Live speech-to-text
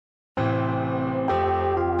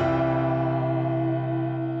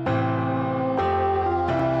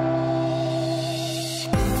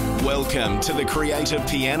Welcome to the Creative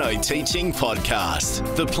Piano Teaching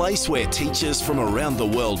Podcast, the place where teachers from around the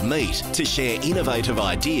world meet to share innovative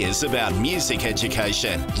ideas about music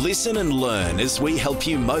education. Listen and learn as we help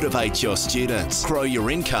you motivate your students, grow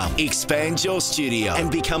your income, expand your studio,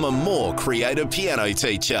 and become a more creative piano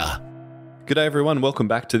teacher. Good day, everyone. Welcome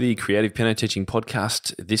back to the Creative Piano Teaching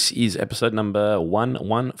Podcast. This is episode number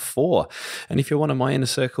 114. And if you're one of my Inner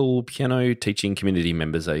Circle piano teaching community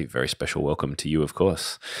members, a very special welcome to you, of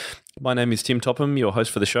course. My name is Tim Topham, your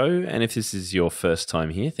host for the show. And if this is your first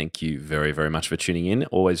time here, thank you very, very much for tuning in.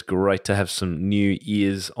 Always great to have some new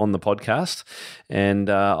ears on the podcast. And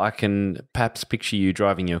I can perhaps picture you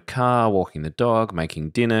driving your car, walking the dog,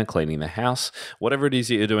 making dinner, cleaning the house, whatever it is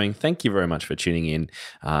that you're doing. Thank you very much for tuning in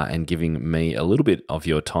and giving me a little bit of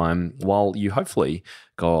your time while you hopefully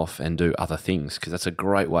go off and do other things, because that's a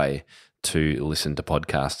great way to listen to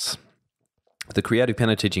podcasts. The Creative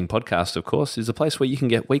Piano Teaching Podcast, of course, is a place where you can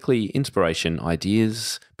get weekly inspiration,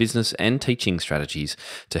 ideas, business and teaching strategies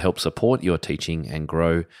to help support your teaching and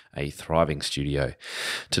grow a thriving studio.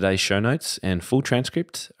 Today's show notes and full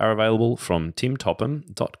transcript are available from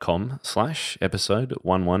timtopham.com/episode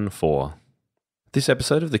 114. This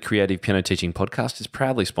episode of the Creative Piano Teaching Podcast is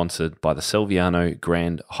proudly sponsored by the Salviano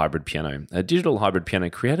Grand Hybrid Piano, a digital hybrid piano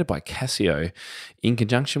created by Casio in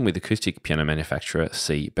conjunction with acoustic piano manufacturer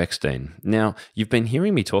C. Bechstein. Now, you've been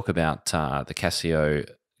hearing me talk about the Casio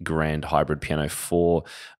Grand Hybrid Piano for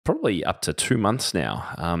probably up to 2 months now.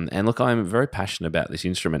 And look, I'm very passionate about this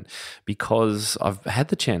instrument because I've had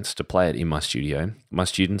the chance to play it in my studio. My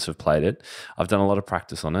students have played it. I've done a lot of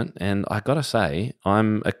practice on it. And I got to say,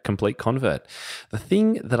 I'm a complete convert. The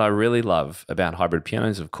thing that I really love about hybrid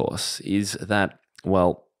pianos, of course, is that,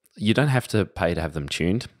 well, you don't have to pay to have them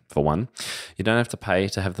tuned, for one. You don't have to pay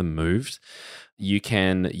to have them moved. You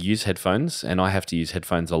can use headphones, and I have to use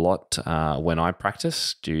headphones a lot when I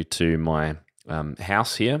practice due to my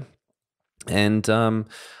house here. And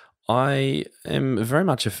I am very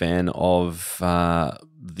much a fan of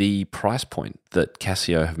the price point that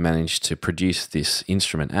Casio have managed to produce this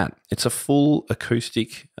instrument at. It's a full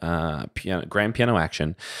acoustic grand piano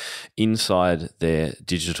action inside their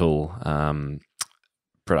digital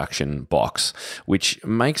production box, which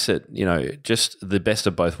makes it, just the best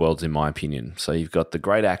of both worlds in my opinion. So you've got the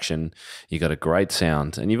great action, you've got a great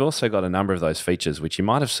sound, and you've also got a number of those features which you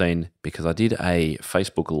might have seen because I did a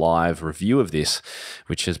Facebook Live review of this,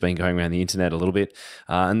 which has been going around the internet a little bit.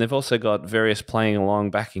 And they've also got various playing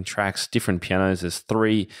along backing tracks, different pianos. There's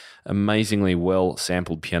 3 amazingly well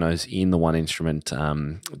sampled pianos in the one instrument.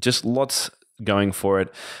 Just lots going for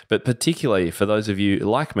it, but particularly for those of you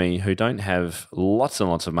like me who don't have lots and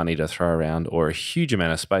lots of money to throw around or a huge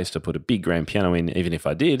amount of space to put a big grand piano in, even if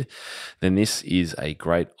I did, then this is a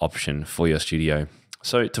great option for your studio.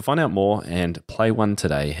 So to find out more and play one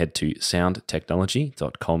today, head to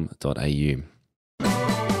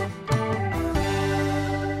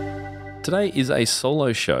soundtechnology.com.au. Today is a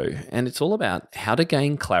solo show, and it's all about how to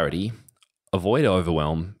gain clarity, avoid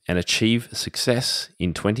overwhelm, and achieve success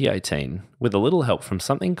in 2018 with a little help from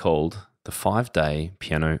something called the 5-day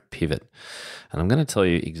piano pivot. And I'm going to tell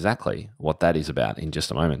you exactly what that is about in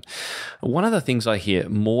just a moment. One of the things I hear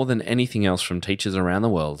more than anything else from teachers around the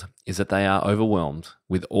world is that they are overwhelmed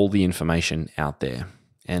with all the information out there.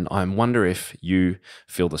 And I wonder if you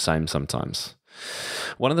feel the same sometimes.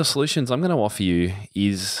 One of the solutions I'm going to offer you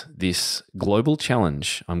is this global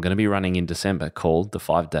challenge I'm going to be running in December called the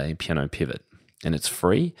 5-day piano pivot. And it's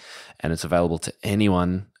free and it's available to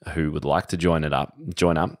anyone who would like to join up.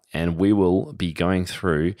 And we will be going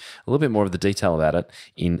through a little bit more of the detail about it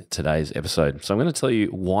in today's episode. So I'm going to tell you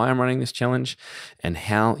why I'm running this challenge and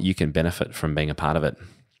how you can benefit from being a part of it.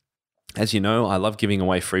 As you know, I love giving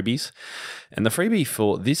away freebies, and the freebie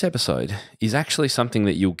for this episode is actually something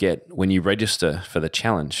that you'll get when you register for the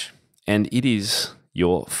challenge, and it is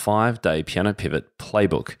your 5-day piano pivot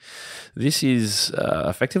playbook. This is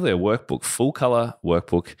effectively a workbook, full color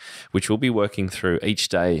workbook, which we'll be working through each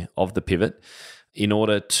day of the pivot in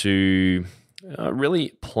order to really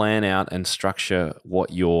plan out and structure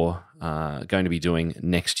what you're going to be doing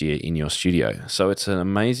next year in your studio. So it's an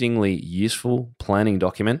amazingly useful planning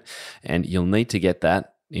document, and you'll need to get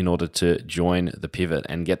that in order to join the pivot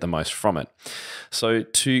and get the most from it. So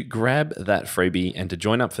to grab that freebie and to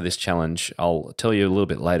join up for this challenge, I'll tell you a little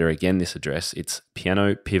bit later again this address. It's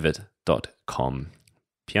pianopivot.com.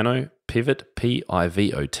 Pianopivot,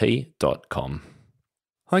 Pivot.com.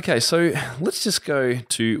 Okay, so let's just go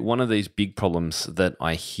to one of these big problems that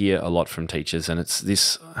I hear a lot from teachers, and it's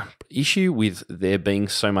this issue with there being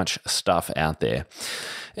so much stuff out there.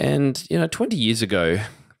 And, 20 years ago,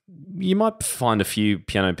 you might find a few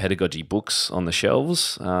piano pedagogy books on the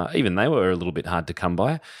shelves. Even they were a little bit hard to come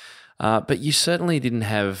by. But you certainly didn't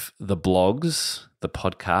have the blogs, the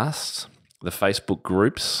podcasts, the Facebook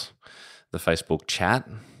groups, the Facebook chat,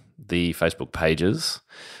 the Facebook pages,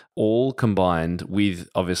 all combined with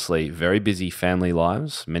obviously very busy family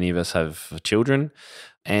lives. Many of us have children,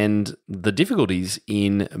 and the difficulties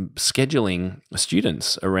in scheduling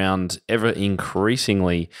students around ever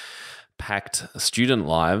increasingly packed student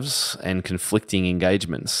lives and conflicting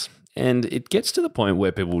engagements. And it gets to the point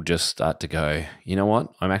where people just start to go, you know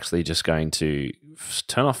what? I'm actually just going to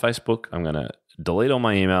turn off Facebook. I'm going to delete all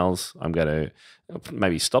my emails. I'm going to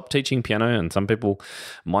maybe stop teaching piano. And some people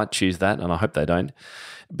might choose that, and I hope they don't,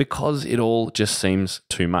 because it all just seems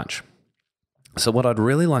too much. So what I'd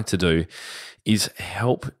really like to do is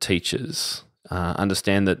help teachers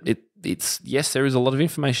understand that it's yes, there is a lot of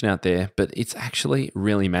information out there, but it's actually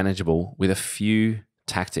really manageable with a few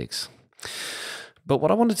tactics. But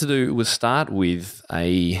what I wanted to do was start with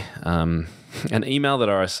an email that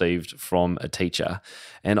I received from a teacher.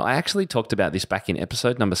 And I actually talked about this back in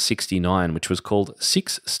episode number 69, which was called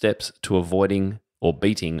 6 Steps to Avoiding or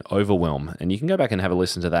Beating Overwhelm. And you can go back and have a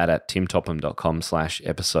listen to that at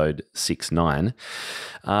timtopham.com/episode 69.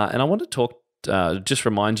 And I want to talk just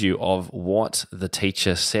remind you of what the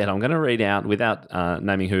teacher said. I'm going to read out, without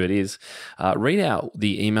naming who it is, read out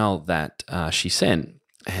the email that she sent.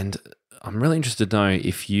 And I'm really interested to know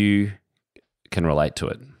if you can relate to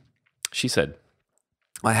it. She said,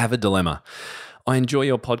 "I have a dilemma. I enjoy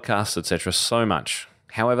your podcasts, etc. so much.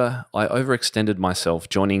 However, I overextended myself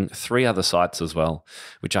joining 3 other sites as well,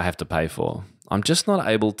 which I have to pay for. I'm just not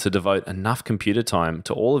able to devote enough computer time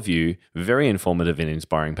to all of you very informative and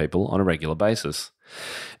inspiring people on a regular basis.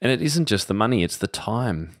 And it isn't just the money, it's the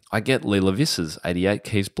time. I get Leela Visser's 88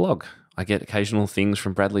 Keys blog. I get occasional things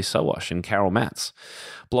from Bradley Sowash and Carol Matz.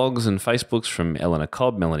 Blogs and Facebooks from Eleanor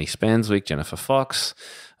Cobb, Melanie Spanswick, Jennifer Fox,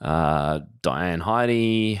 Diane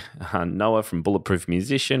Heidi, Noah from Bulletproof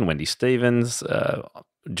Musician, Wendy Stevens,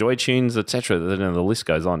 Joy Tunes, etc. The list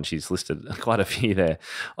goes on. She's listed quite a few there.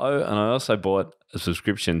 Oh, and I also bought a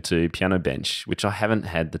subscription to Piano Bench, which I haven't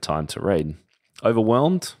had the time to read.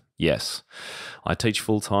 Overwhelmed? Yes. I teach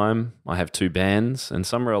full-time. I have 2 bands, and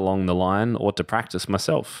somewhere along the line ought to practice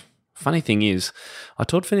myself. Funny thing is, I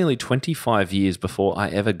taught for nearly 25 years before I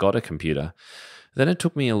ever got a computer. Then it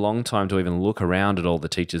took me a long time to even look around at all the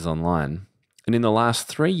teachers online. And in the last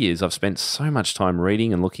 3 years, I've spent so much time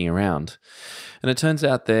reading and looking around. And it turns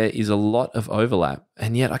out there is a lot of overlap.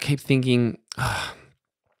 And yet I keep thinking,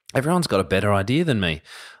 everyone's got a better idea than me.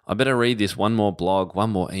 I better read this one more blog, one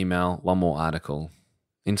more email, one more article.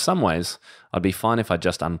 In some ways, I'd be fine if I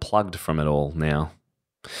just unplugged from it all now.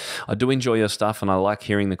 I do enjoy your stuff and I like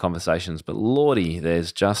hearing the conversations, but lordy,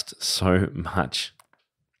 there's just so much."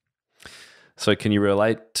 So can you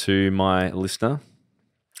relate to my listener?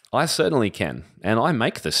 I certainly can, and I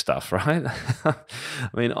make this stuff, right? I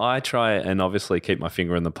mean, I try and obviously keep my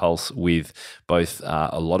finger on the pulse with both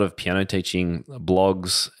a lot of piano teaching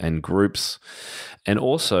blogs and groups, and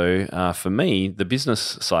also for me, the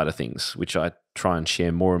business side of things, which I try and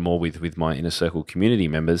share more and more with my Inner Circle community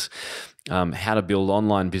members, how to build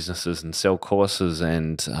online businesses and sell courses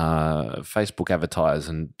and Facebook advertise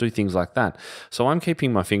and do things like that. So I'm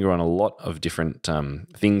keeping my finger on a lot of different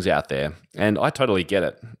things out there, and I totally get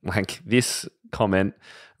it. Like, this comment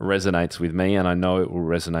resonates with me, and I know it will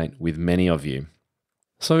resonate with many of you.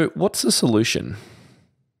 So what's the solution?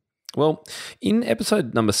 Well, in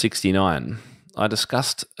episode number 69, I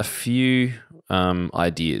discussed a few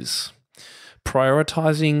ideas.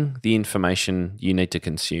 Prioritizing the information you need to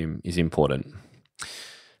consume is important.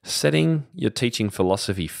 Setting your teaching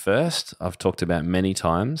philosophy first, I've talked about many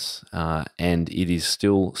times, and it is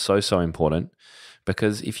still so important,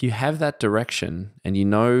 because if you have that direction and you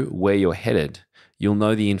know where you're headed, you'll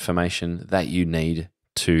know the information that you need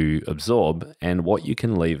to absorb and what you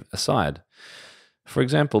can leave aside. For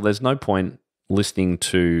example, there's no point listening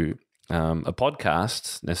to a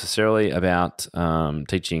podcast necessarily about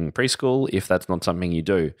teaching preschool if that's not something you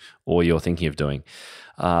do or you're thinking of doing.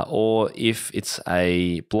 Or if it's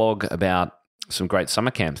a blog about some great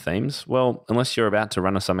summer camp themes, well, unless you're about to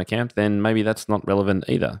run a summer camp, then maybe that's not relevant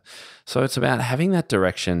either. So it's about having that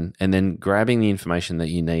direction and then grabbing the information that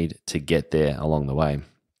you need to get there along the way.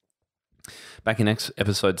 Back in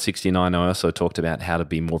episode 69, I also talked about how to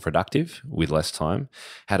be more productive with less time,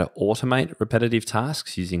 how to automate repetitive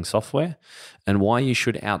tasks using software, and why you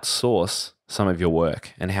should outsource some of your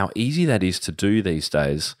work, and how easy that is to do these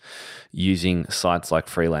days using sites like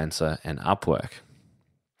Freelancer and Upwork.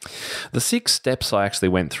 The 6 steps I actually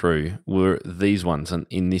went through were these ones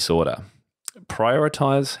in this order.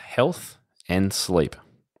 prioritize health and sleep.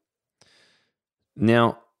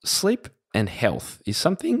 Now, sleep and health is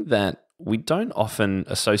something that we don't often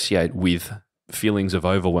associate with feelings of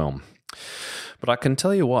overwhelm. But I can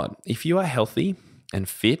tell you what, if you are healthy and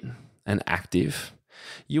fit and active,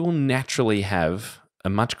 you will naturally have a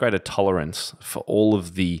much greater tolerance for all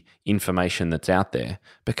of the information that's out there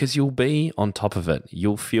because you'll be on top of it.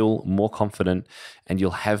 You'll feel more confident and you'll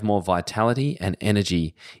have more vitality and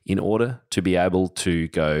energy in order to be able to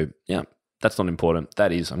go, yeah, that's not important.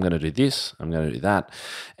 That is, I'm going to do this, I'm going to do that.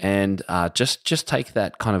 And just take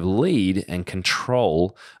that kind of lead and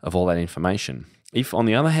control of all that information. If, on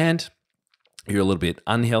the other hand, you're a little bit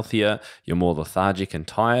unhealthier, you're more lethargic and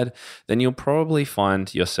tired, then you'll probably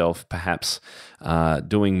find yourself perhaps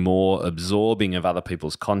doing more absorbing of other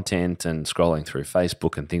people's content and scrolling through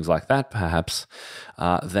Facebook and things like that, perhaps,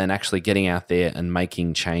 than actually getting out there and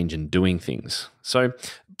making change and doing things. So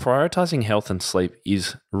prioritizing health and sleep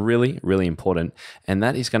is really, really important, and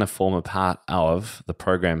that is going to form a part of the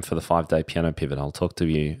program for the 5-day piano pivot. I'll talk to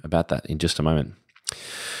you about that in just a moment.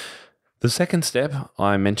 The second step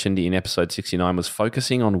I mentioned in episode 69 was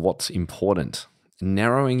focusing on what's important,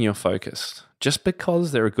 narrowing your focus. Just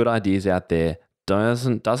because there are good ideas out there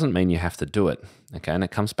doesn't mean you have to do it, okay? And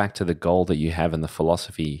it comes back to the goal that you have and the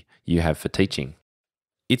philosophy you have for teaching.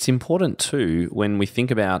 It's important too, when we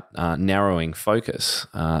think about narrowing focus,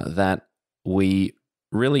 that we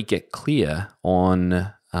really get clear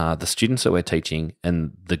on the students that we're teaching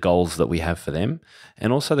and the goals that we have for them,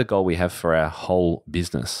 and also the goal we have for our whole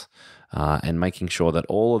business. And making sure that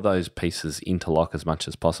all of those pieces interlock as much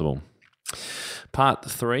as possible. Part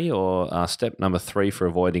 3, or step number 3 for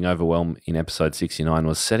avoiding overwhelm in episode 69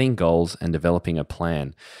 was setting goals and developing a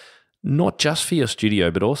plan, not just for your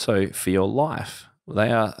studio, but also for your life.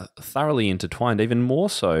 They are thoroughly intertwined, even more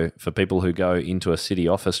so for people who go into a city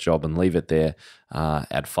office job and leave it there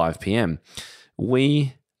at 5 p.m.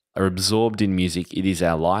 We are absorbed in music. It is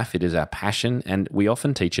our life, it is our passion, and we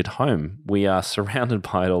often teach at home. We are surrounded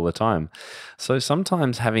by it all the time. So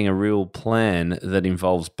sometimes having a real plan that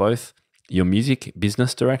involves both your music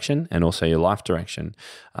business direction and also your life direction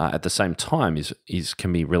at the same time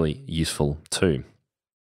can be really useful too.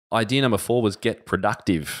 Idea number 4 was get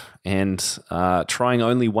productive, and trying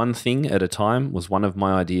only one thing at a time was one of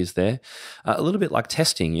my ideas there. A little bit like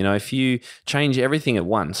testing. If you change everything at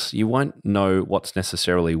once, you won't know what's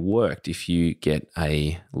necessarily worked if you get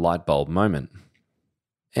a light bulb moment.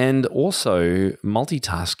 And also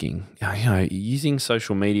multitasking, using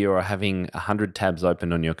social media or having 100 tabs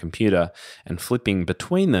open on your computer and flipping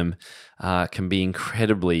between them can be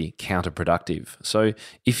incredibly counterproductive. So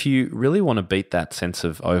if you really want to beat that sense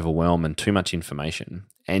of overwhelm and too much information,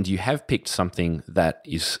 and you have picked something that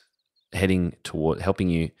is helping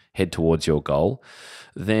you head towards your goal,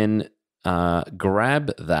 then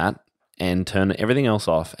grab that and turn everything else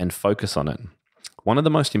off and focus on it. One of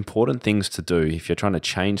the most important things to do if you're trying to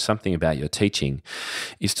change something about your teaching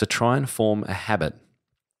is to try and form a habit.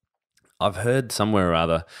 I've heard somewhere or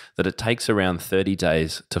other that it takes around 30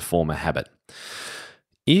 days to form a habit.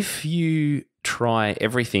 If you try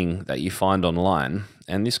everything that you find online,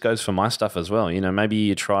 and this goes for my stuff as well, maybe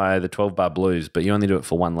you try the 12-bar blues, but you only do it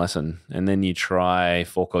for one lesson, and then you try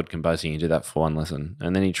 4-chord composing, you do that for one lesson,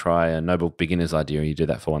 and then you try a noble beginner's idea, you do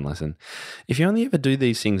that for one lesson. If you only ever do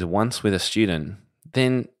these things once with a student,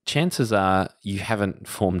 then chances are you haven't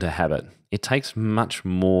formed a habit. It takes much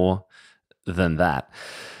more than that.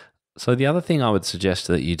 So the other thing I would suggest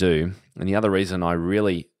that you do, and the other reason I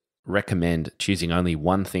really recommend choosing only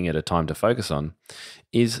one thing at a time to focus on,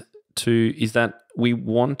 is that we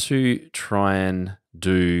want to try and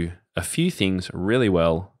do a few things really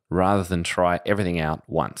well rather than try everything out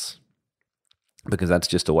once, because that's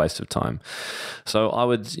just a waste of time. So I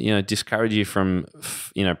would, discourage you from,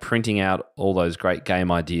 printing out all those great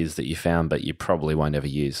game ideas that you found, but you probably won't ever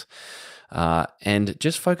use. And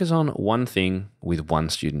just focus on one thing with one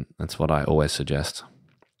student. That's what I always suggest.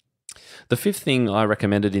 The 5th thing I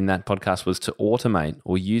recommended in that podcast was to automate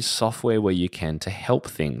or use software where you can to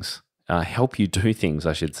help you do things,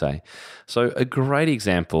 I should say. So a great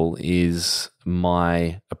example is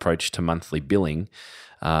my approach to monthly billing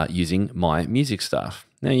using My Music Staff.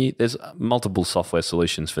 Now, there's multiple software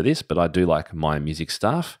solutions for this, but I do like My Music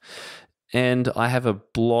Staff. And I have a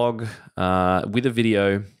blog with a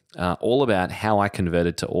video all about how I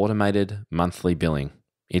converted to automated monthly billing.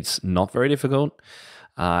 It's not very difficult.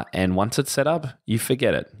 And once it's set up, you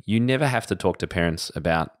forget it. You never have to talk to parents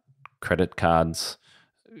about credit cards,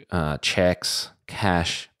 checks,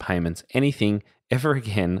 cash, payments, anything ever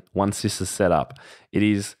again once this is set up. It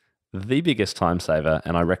is the biggest time saver,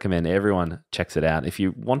 and I recommend everyone checks it out. If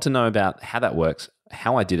you want to know about how that works,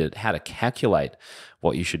 how I did it, how to calculate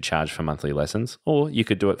what you should charge for monthly lessons, or you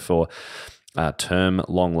could do it for term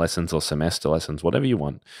long lessons or semester lessons, whatever you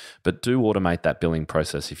want. But do automate that billing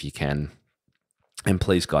process if you can. And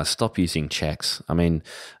please, guys, stop using checks. I mean,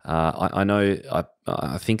 I know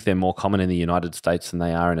I think they're more common in the United States than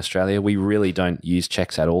they are in Australia. We really don't use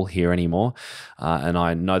checks at all here anymore. And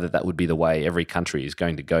I know that would be the way every country is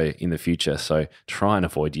going to go in the future. So try and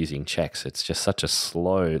avoid using checks. It's just such a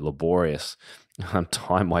slow, laborious,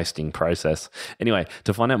 time-wasting process. Anyway,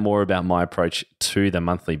 to find out more about my approach to the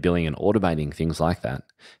monthly billing and automating things like that,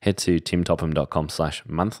 head to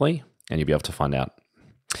timtopham.com/monthly and you'll be able to find out.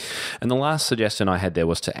 And the last suggestion I had there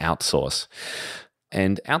was to outsource.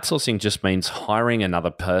 And outsourcing just means hiring another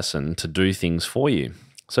person to do things for you.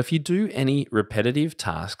 So if you do any repetitive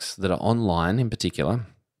tasks that are online in particular,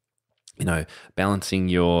 balancing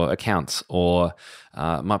your accounts, or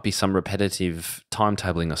might be some repetitive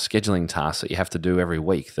timetabling or scheduling tasks that you have to do every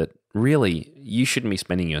week that really you shouldn't be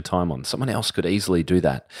spending your time on. Someone else could easily do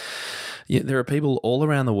that. Yeah, there are people all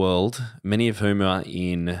around the world, many of whom are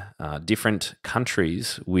in different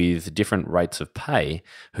countries with different rates of pay,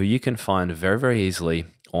 who you can find very, very easily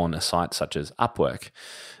on a site such as Upwork.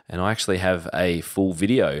 And I actually have a full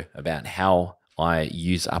video about how I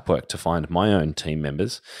use Upwork to find my own team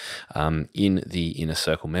members in the Inner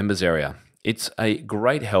Circle members area. It's a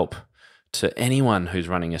great help to anyone who's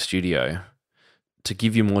running a studio to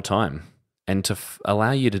give you more time and to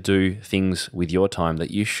allow you to do things with your time that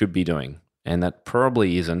you should be doing. And that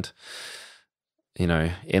probably isn't,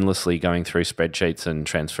 endlessly going through spreadsheets and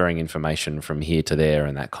transferring information from here to there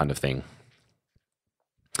and that kind of thing.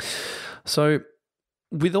 So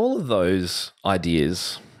with all of those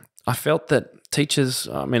ideas, I felt that teachers,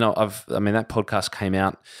 that podcast came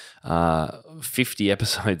out 50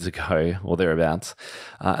 episodes ago or thereabouts,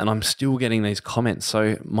 and I'm still getting these comments.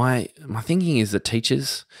 So my thinking is that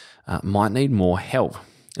teachers might need more help.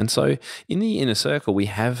 And so in the Inner Circle, we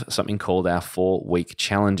have something called our 4-week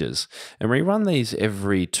challenges, and we run these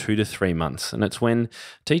every 2 to 3 months. And it's when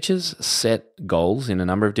teachers set goals in a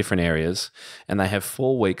number of different areas, and they have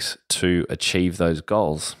 4 weeks to achieve those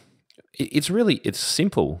goals. It's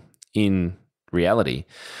simple in reality,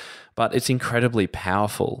 but it's incredibly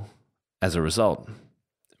powerful as a result,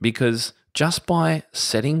 because just by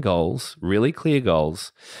setting goals, really clear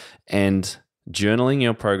goals, and journaling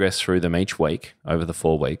your progress through them each week over the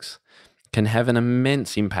 4 weeks can have an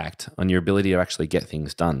immense impact on your ability to actually get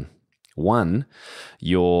things done. One,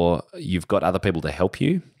 you've got other people to help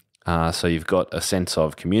you. So you've got a sense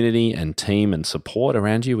of community and team and support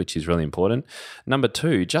around you, which is really important. Number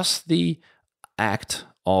two, just the act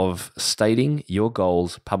of stating your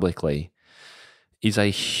goals publicly is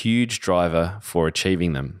a huge driver for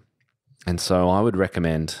achieving them. And so I would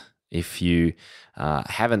recommend, if you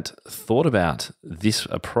haven't thought about this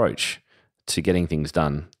approach to getting things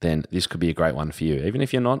done, then this could be a great one for you. Even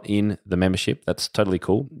if you're not in the membership, that's totally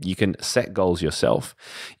cool. You can set goals yourself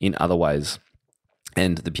in other ways.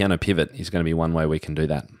 And the Piano Pivot is going to be one way we can do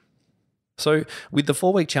that. So with the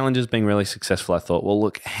 4-week challenges being really successful, I thought, well,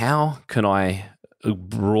 look, how can I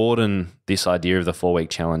broaden this idea of the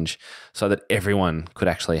 4-week challenge so that everyone could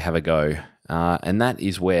actually have a go? And that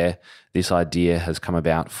is where this idea has come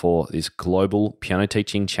about for this Global Piano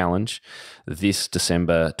Teaching Challenge this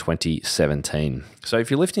December 2017. So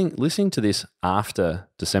if you're listening to this after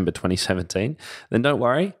December 2017, then don't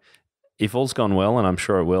worry. If all's gone well, and I'm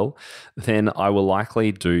sure it will, then I will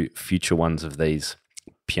likely do future ones of these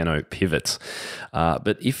piano pivots.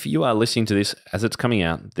 But if you are listening to this as it's coming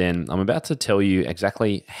out, then I'm about to tell you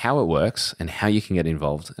exactly how it works and how you can get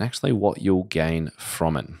involved and actually what you'll gain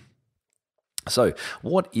from it. So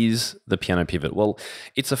what is the Piano Pivot? Well,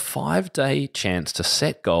 it's a 5-day chance to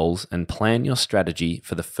set goals and plan your strategy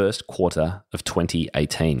for the first quarter of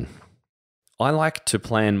 2018. I like to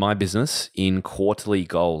plan my business in quarterly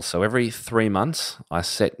goals. So every 3 months, I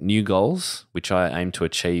set new goals, which I aim to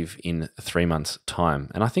achieve in 3 months'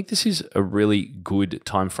 time. And I think this is a really good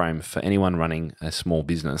time frame for anyone running a small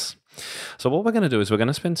business. So what we're going to do is we're going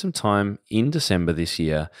to spend some time in December this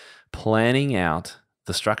year planning out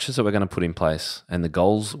the structures that we're going to put in place and the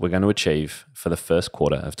goals we're going to achieve for the first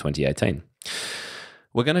quarter of 2018.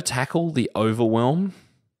 We're going to tackle the overwhelm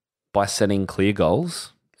by setting clear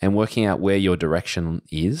goals and working out where your direction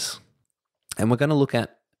is. And we're going to look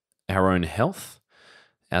at our own health,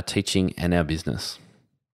 our teaching, and our business.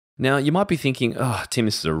 Now, you might be thinking, oh, Tim,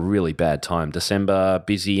 this is a really bad time. December,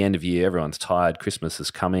 busy, end of year, everyone's tired, Christmas is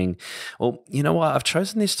coming. Well, you know what? I've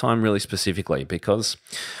chosen this time really specifically because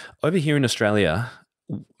over here in Australia,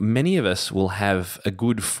 many of us will have a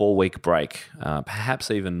good 4-week break,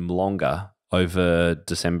 perhaps even longer, over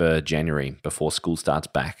December, January, before school starts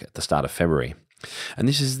back at the start of February. And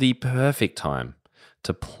this is the perfect time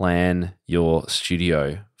to plan your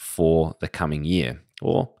studio for the coming year,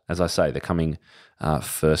 or as I say, the coming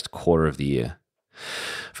first quarter of the year.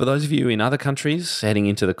 For those of you in other countries heading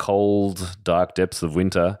into the cold, dark depths of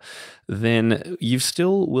winter, then you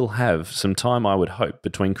still will have some time, I would hope,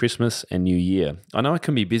 between Christmas and New Year. I know it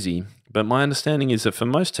can be busy, but my understanding is that for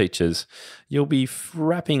most teachers, you'll be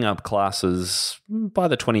wrapping up classes by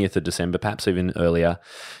the 20th of December, perhaps even earlier,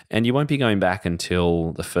 and you won't be going back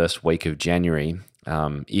until the first week of January,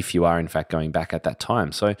 if you are in fact going back at that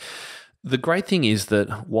time. So the great thing is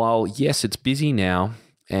that while, yes, it's busy now,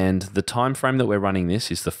 and the time frame that we're running this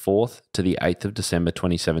is the 4th to the 8th of December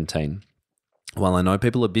 2017. While I know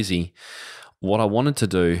people are busy, what I wanted to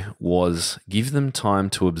do was give them time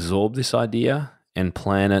to absorb this idea and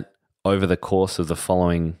plan it over the course of the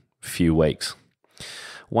following few weeks.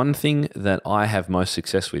 One thing that I have most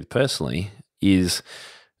success with personally is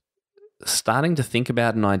starting to think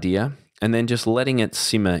about an idea and then just letting it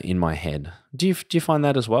simmer in my head. Do you find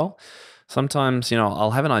that as well? Sometimes,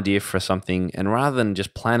 I'll have an idea for something, and rather than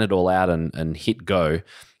just plan it all out and hit go,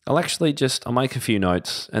 I'll make a few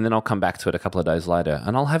notes, and then I'll come back to it a couple of days later,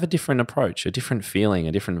 and I'll have a different approach, a different feeling,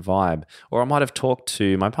 a different vibe. Or I might have talked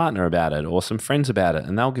to my partner about it or some friends about it,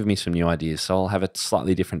 and they'll give me some new ideas, so I'll have a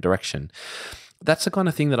slightly different direction. That's the kind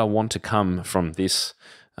of thing that I want to come from this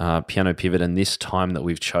piano pivot and this time that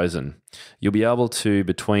we've chosen. You'll be able to,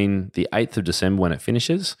 between the 8th of December when it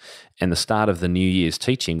finishes and the start of the New Year's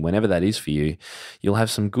teaching, whenever that is for you, you'll have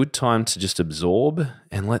some good time to just absorb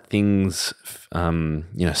and let things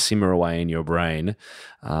simmer away in your brain,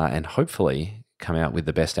 and hopefully come out with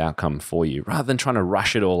the best outcome for you, rather than trying to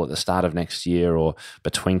rush it all at the start of next year or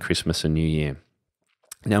between Christmas and New Year.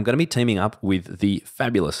 Now, I'm going to be teaming up with the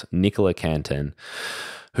fabulous Nicola Cantan,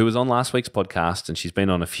 who was on last week's podcast, and she's been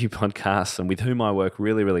on a few podcasts and with whom I work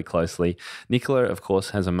really, really closely. Nicola, of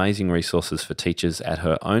course, has amazing resources for teachers at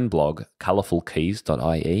her own blog,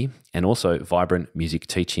 colourfulkeys.ie, and also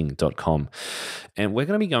vibrantmusicteaching.com. And we're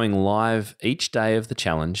going to be going live each day of the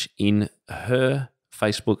challenge in her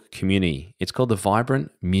Facebook community. It's called the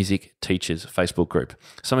Vibrant Music Teachers Facebook group.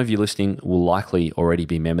 Some of you listening will likely already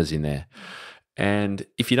be members in there. And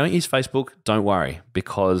if you don't use Facebook, don't worry,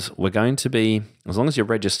 because we're going to be, as long as you're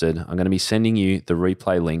registered, I'm going to be sending you the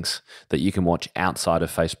replay links that you can watch outside of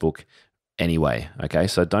Facebook anyway. Okay,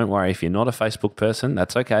 so don't worry if you're not a Facebook person,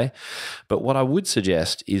 that's okay. But what I would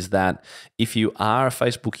suggest is that if you are a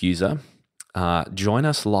Facebook user, join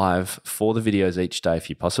us live for the videos each day if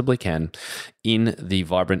you possibly can in the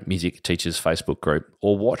Vibrant Music Teachers Facebook group,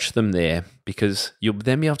 or watch them there, because you'll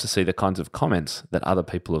then be able to see the kinds of comments that other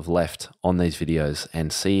people have left on these videos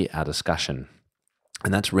and see our discussion.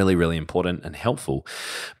 And that's really, really important and helpful,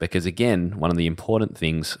 because again, one of the important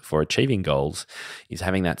things for achieving goals is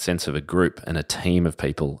having that sense of a group and a team of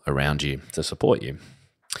people around you to support you.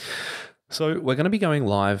 So we're going to be going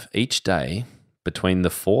live each day between the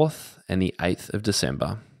 4th and the 8th of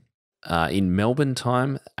December in Melbourne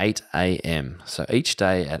time, 8 a.m. So each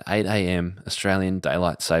day at 8 a.m. Australian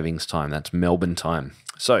Daylight Savings Time. That's Melbourne time.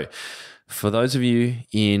 So for those of you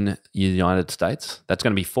in the United States, that's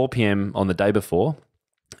going to be 4 p.m. on the day before,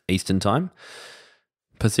 Eastern time.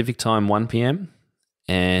 Pacific time, 1 p.m.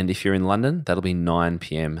 And if you're in London, that'll be 9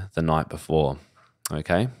 p.m. the night before.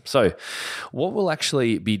 Okay, so what we'll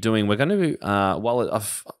actually be doing, we're going to,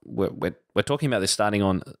 we're talking about this starting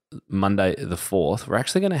on Monday the 4th, we're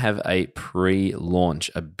actually going to have a pre-launch,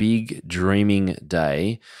 a big dreaming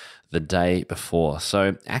day the day before.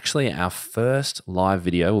 So actually our first live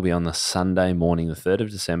video will be on the Sunday morning, the 3rd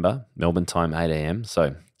of December, Melbourne time, 8 a.m.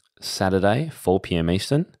 So Saturday, 4 p.m.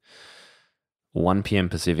 Eastern, 1 p.m.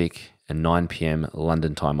 Pacific, and 9 p.m.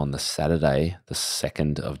 London time on the Saturday, the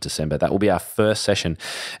 2nd of December. That will be our first session.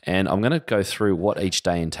 And I'm going to go through what each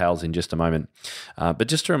day entails in just a moment. But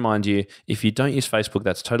just to remind you, if you don't use Facebook,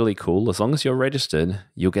 that's totally cool. As long as you're registered,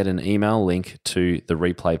 you'll get an email link to the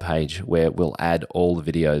replay page where we'll add all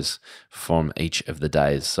the videos from each of the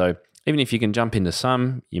days. So even if you can jump into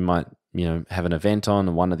some, you might have an event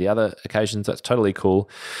on one of the other occasions. That's totally cool.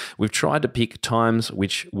 We've tried to pick times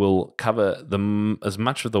which will cover as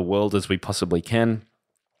much of the world as we possibly can.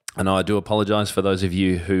 And I do apologize for those of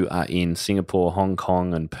you who are in Singapore, Hong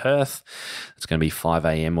Kong, and Perth. It's going to be 5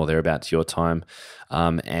 a.m. or thereabouts your time.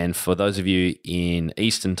 And for those of you in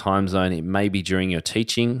Eastern time zone, it may be during your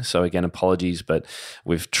teaching. So again, apologies, but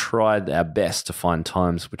we've tried our best to find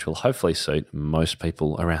times which will hopefully suit most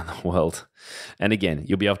people around the world. And again,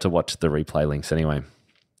 you'll be able to watch the replay links anyway.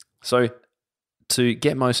 So To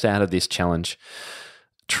get most out of this challenge,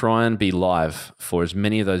 try and be live for as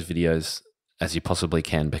many of those videos as you possibly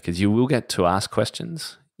can, because you will get to ask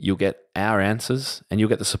questions, you'll get our answers, and you'll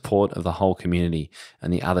get the support of the whole community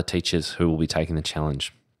and the other teachers who will be taking the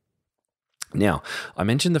challenge. Now, I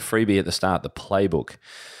mentioned the freebie at the start, the playbook.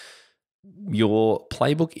 Your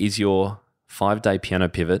playbook is your 5-day piano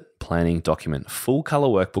pivot planning document, full color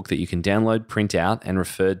workbook that you can download, print out, and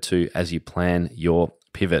refer to as you plan your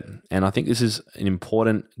pivot. And I think this is an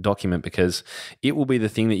important document because it will be the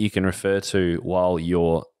thing that you can refer to while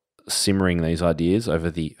you're simmering these ideas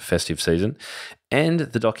over the festive season, and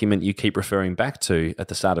the document you keep referring back to at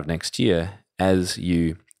the start of next year as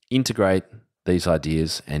you integrate these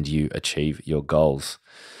ideas and you achieve your goals.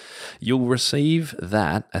 You'll receive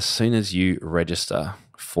that as soon as you register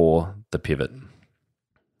for the pivot.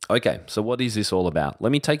 Okay, so what is this all about?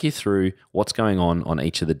 Let me take you through what's going on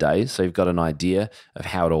each of the days so you've got an idea of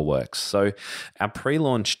how it all works. So our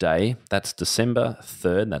pre-launch day, that's December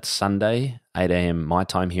 3rd, that's Sunday, 8 a.m. my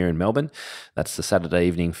time here in Melbourne. That's the Saturday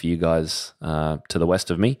evening for you guys to the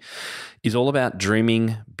west of me, is all about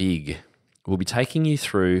dreaming big. We'll be taking you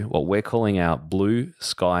through what we're calling our blue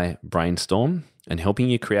sky brainstorm and helping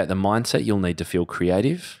you create the mindset you'll need to feel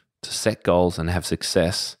creative, to set goals and have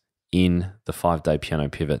success in the 5-day piano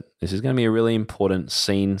pivot. This is going to be a really important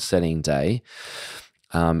scene setting day.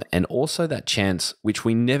 And also that chance, which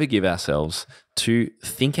we never give ourselves, to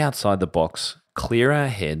think outside the box, clear our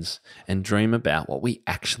heads, and dream about what we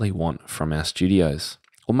actually want from our studios.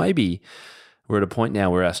 Or maybe we're at a point now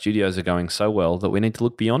where our studios are going so well that we need to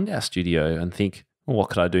look beyond our studio and think, well, what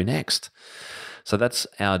could I do next? So that's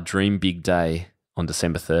our Dream Big Day on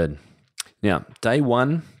December 3rd. Now, day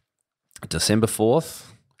one, December 4th,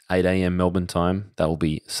 8 a.m. Melbourne time, that will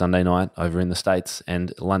be Sunday night over in the States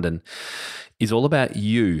and London, is all about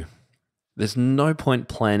you. There's no point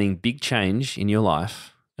planning big change in your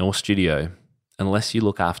life or studio unless you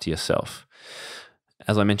look after yourself.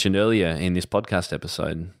 As I mentioned earlier in this podcast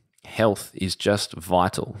episode, health is just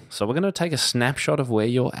vital. So we're going to take a snapshot of where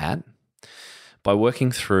you're at by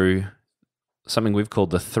working through something we've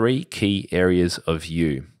called the 3 key areas of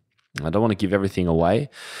you. I don't want to give everything away,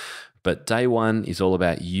 but day one is all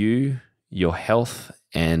about you, your health,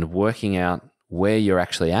 and working out where you're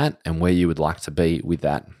actually at and where you would like to be with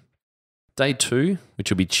that. Day two, which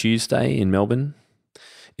will be Tuesday in Melbourne,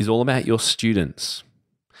 is all about your students.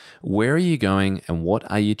 Where are you going and what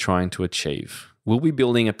are you trying to achieve? We'll be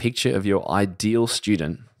building a picture of your ideal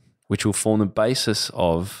student, which will form the basis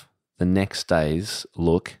of the next day's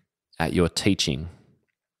look at your teaching.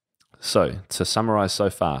 So, to summarize so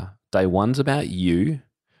far, day one's about you,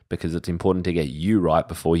 because it's important to get you right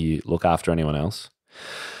before you look after anyone else.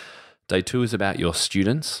 Day two is about your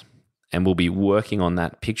students, and we'll be working on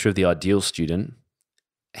that picture of the ideal student,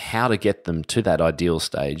 how to get them to that ideal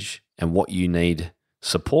stage, and what you need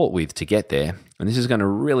support with to get there. And this is going to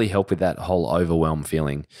really help with that whole overwhelm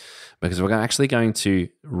feeling, because we're actually going to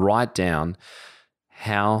write down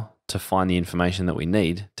how to find the information that we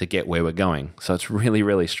need to get where we're going. So it's really,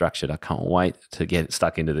 really structured. I can't wait to get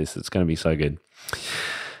stuck into this. It's going to be so good.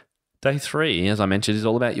 Day three, as I mentioned, is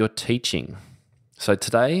all about your teaching. So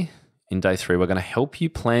today, in day three, we're going to help you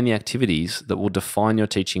plan the activities that will define your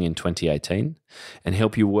teaching in 2018 and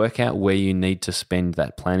help you work out where you need to spend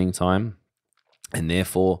that planning time and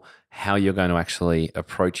therefore how you're going to actually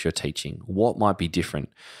approach your teaching. What might be different?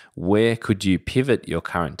 Where could you pivot your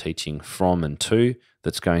current teaching from and to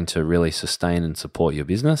that's going to really sustain and support your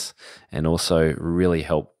business and also really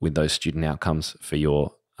help with those student outcomes for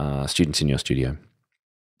your students in your studio?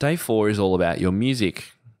 Day four is all about your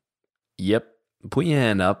music. Yep, put your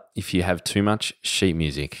hand up if you have too much sheet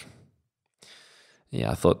music. Yeah,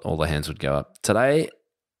 I thought all the hands would go up. Today,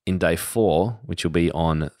 in day four, which will be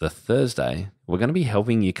on the Thursday, we're going to be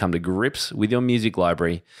helping you come to grips with your music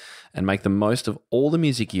library and make the most of all the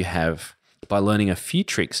music you have by learning a few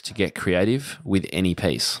tricks to get creative with any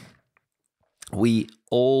piece. We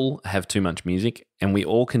all have too much music and we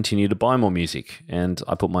all continue to buy more music. And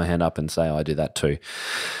I put my hand up and say I do that too.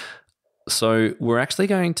 So we're actually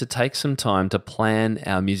going to take some time to plan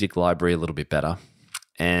our music library a little bit better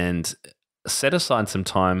and set aside some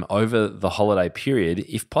time over the holiday period,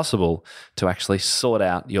 if possible, to actually sort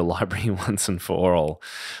out your library once and for all.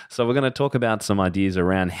 So we're going to talk about some ideas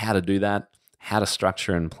around how to do that, how to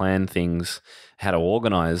structure and plan things, how to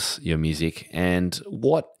organize your music, and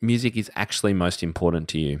what music is actually most important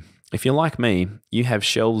to you. If you're like me, you have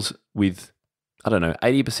shelves with,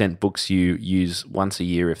 80% books you use once a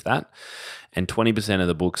year, if that, and 20% of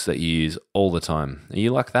the books that you use all the time. Are you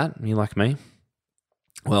like that? Are you like me?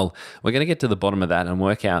 Well, we're going to get to the bottom of that and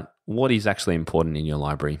work out what is actually important in your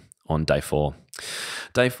library on day 4.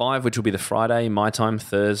 Day 5, which will be the Friday, my time,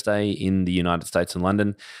 Thursday in the United States and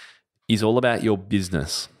London, is all about your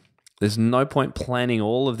business. There's no point planning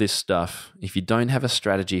all of this stuff if you don't have a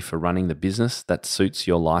strategy for running the business that suits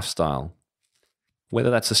your lifestyle. Whether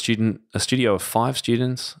that's a studio of 5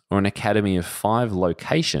 students or an academy of 5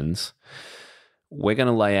 locations, we're going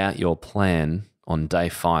to lay out your plan on day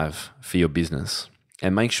 5 for your business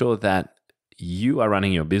and make sure that you are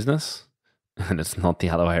running your business and it's not the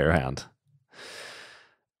other way around.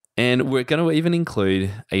 And we're going to even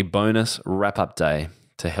include a bonus wrap-up day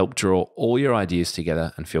to help draw all your ideas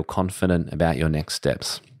together and feel confident about your next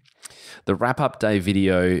steps. The wrap-up day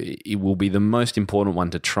video, it will be the most important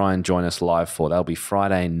one to try and join us live for. That'll be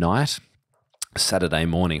Friday night, Saturday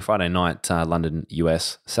morning. Friday night, London,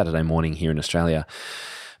 US, Saturday morning here in Australia,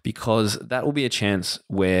 because that will be a chance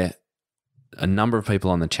where a number of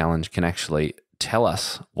people on the challenge can actually tell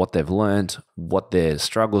us what they've learned, what their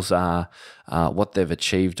struggles are, what they've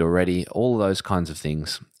achieved already, all of those kinds of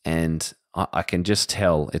things. And I can just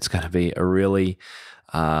tell it's going to be a really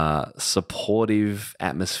supportive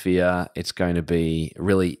atmosphere. It's going to be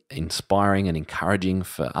really inspiring and encouraging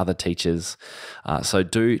for other teachers. So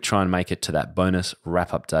do try and make it to that bonus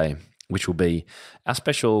wrap-up day, which will be our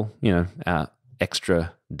special, our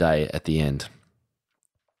extra day at the end.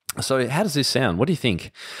 So how does this sound? What do you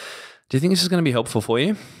think? Do you think this is going to be helpful for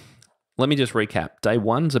you? Let me just recap. Day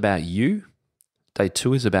 1's about you. Day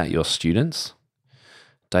 2 is about your students.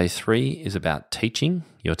 Day 3 is about teaching,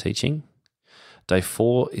 your teaching. Day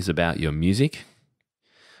 4 is about your music.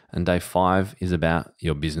 And day 5 is about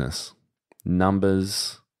your business.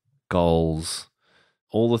 Numbers, goals,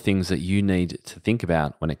 all the things that you need to think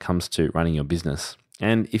about when it comes to running your business.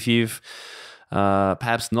 And if you've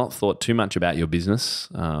perhaps not thought too much about your business,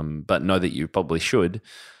 but know that you probably should,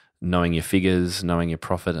 knowing your figures, knowing your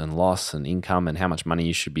profit and loss and income and how much money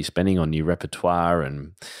you should be spending on new repertoire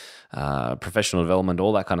and professional development,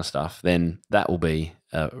 all that kind of stuff, then that will be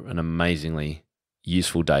an amazingly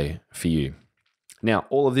useful day for you. Now,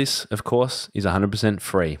 all of this, of course, is 100%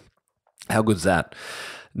 free. How good's that?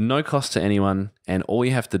 No cost to anyone, and all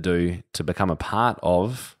you have to do to become a part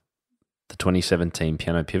of the 2017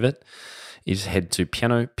 Piano Pivot is head to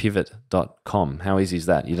pianopivot.com. How easy is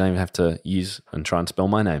that? You don't even have to use and try and spell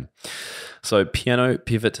my name. So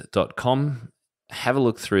pianopivot.com. Have a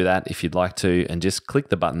look through that if you'd like to, and just click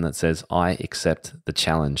the button that says, I accept the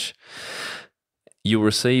challenge. You'll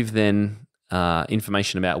receive then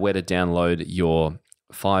information about where to download your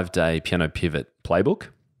 5-day Piano Pivot playbook,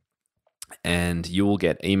 and you will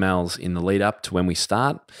get emails in the lead up to when we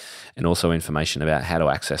start, and also information about how to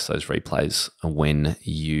access those replays when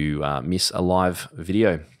you miss a live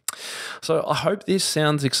video. So I hope this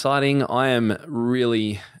sounds exciting. I am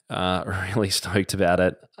really stoked about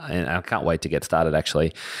it, and I can't wait to get started,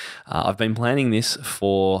 actually. I've been planning this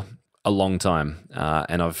for a long time,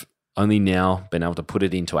 and I've only now been able to put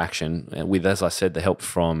it into action with, as I said, the help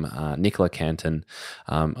from Nicola Cantan,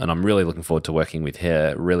 and I'm really looking forward to working with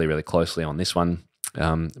her really, really closely on this one.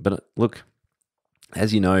 But look,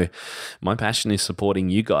 as you know, my passion is supporting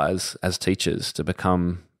you guys as teachers to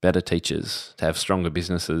become better teachers, to have stronger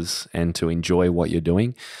businesses, and to enjoy what you're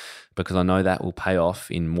doing, because I know that will pay off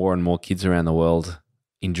in more and more kids around the world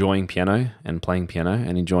enjoying piano and playing piano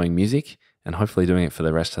and enjoying music, and hopefully doing it for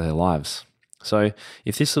the rest of their lives. So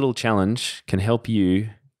if this little challenge can help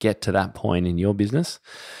you get to that point in your business,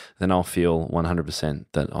 then I'll feel 100%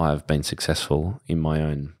 that I've been successful in my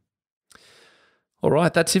own. All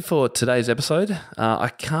right, that's it for today's episode. I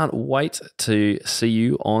can't wait to see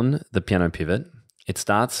you on the Piano Pivot. It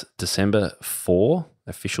starts December 4,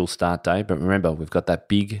 official start day. But remember, we've got that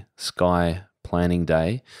big sky planning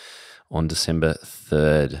day on December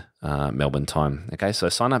 3rd, Melbourne time. Okay, so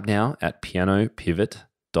sign up now at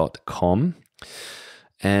pianopivot.com.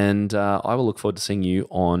 And I will look forward to seeing you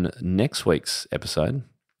on next week's episode,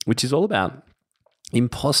 which is all about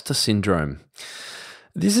imposter syndrome.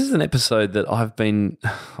 This is an episode that I've been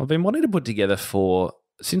wanting to put together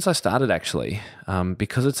since I started, actually,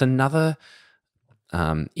 because it's another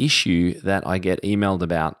issue that I get emailed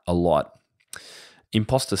about a lot.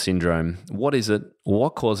 Imposter syndrome. What is it?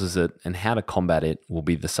 What causes it? And how to combat it will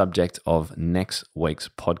be the subject of next week's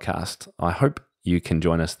podcast. I hope you can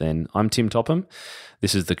join us then. I'm Tim Topham.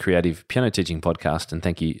 This is the Creative Piano Teaching Podcast, and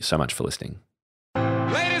thank you so much for listening.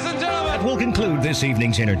 Ladies and gentlemen, That will conclude this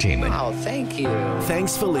evening's entertainment. Oh, thank you.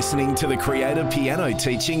 Thanks for listening to the Creative Piano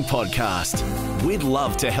Teaching Podcast. We'd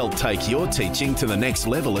love to help take your teaching to the next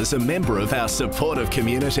level as a member of our supportive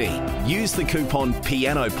community. Use the coupon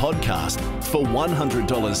Piano Podcast for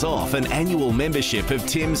 $100 off an annual membership of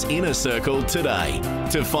Tim's Inner Circle today.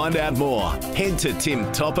 To find out more, head to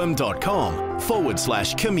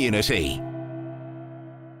timtopham.com/community.